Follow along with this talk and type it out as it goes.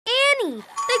Annie!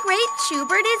 The great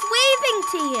Schubert is waving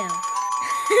to you.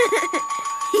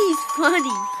 He's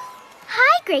funny.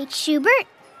 Hi, great Schubert.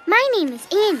 My name is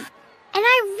Annie, and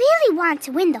I really want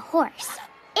to win the horse.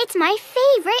 It's my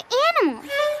favorite animal.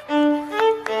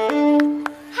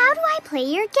 How do I play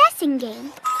your guessing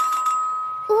game?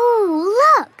 Ooh,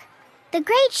 look! The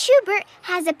great Schubert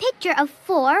has a picture of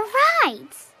 4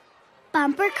 rides.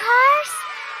 Bumper cars,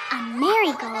 a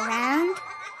merry-go-round,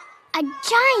 a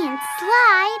giant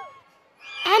slide,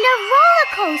 and a roller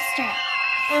coaster.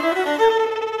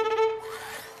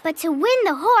 But to win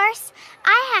the horse,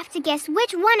 I have to guess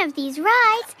which one of these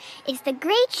rides is the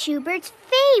great Schubert's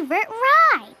favorite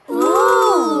ride.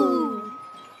 Ooh!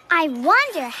 I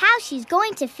wonder how she's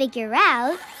going to figure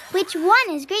out which one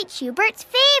is great Schubert's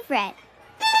favorite.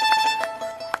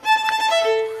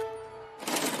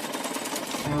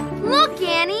 Look,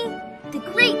 Annie! The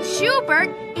great Schubert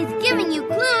is giving you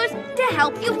clues to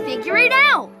help you figure it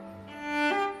out.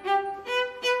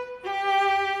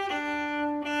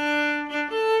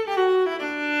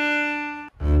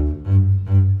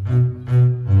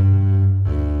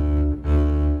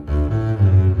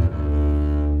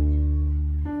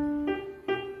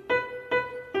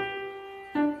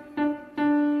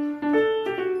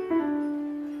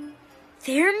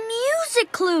 They're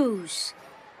music clues.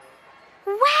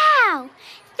 Wow!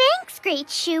 Thanks, great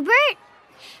Schubert.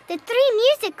 The 3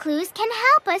 music clues can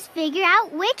help us figure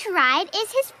out which ride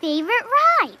is his favorite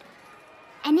ride.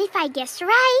 And if I guess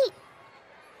right,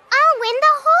 I'll win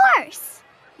the horse.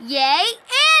 Yay,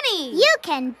 Annie! You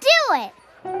can do it.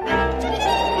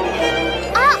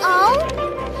 Uh-oh!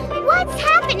 What's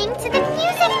happening to the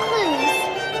music clues?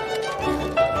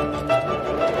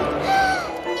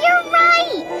 You're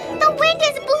right! The wind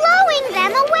is blowing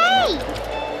them away!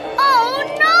 Oh,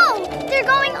 no! They're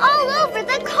going all over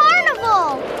the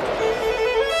carnival!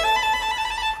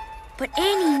 But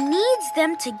Annie needs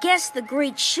them to guess the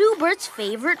great Schubert's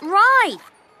favorite ride.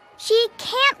 She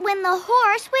can't win the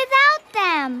horse without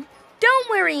them. Don't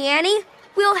worry, Annie.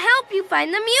 We'll help you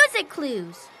find the music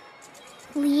clues.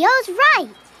 Leo's right.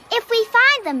 If we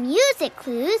find the music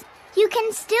clues, you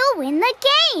can still win the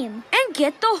game. And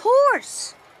get the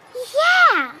horse.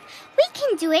 Yeah, we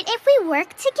can do it if we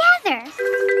work together.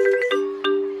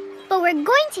 But we're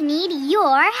going to need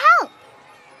your help.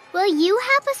 Will you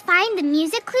help us find the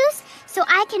music clues so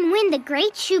I can win the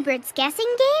great Schubert's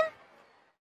guessing game?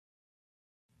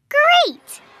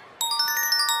 Great!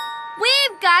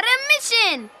 We've got a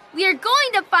mission. We are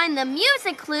going to find the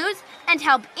music clues and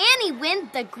help Annie win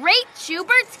the great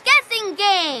Schubert's guessing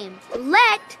game.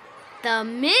 Let the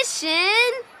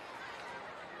mission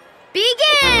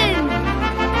begin!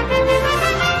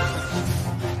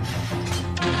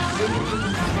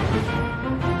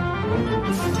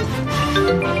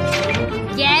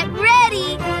 Get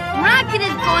ready! Rocket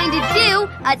is going to do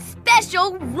a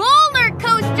special roller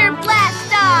coaster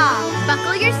blast-off!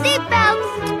 Buckle your seatbelts!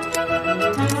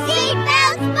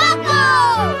 Seatbelts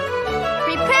buckle!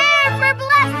 Prepare for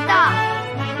blast-off!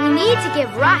 We need to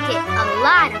give Rocket a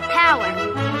lot of power.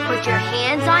 Put your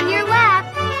hands on your lap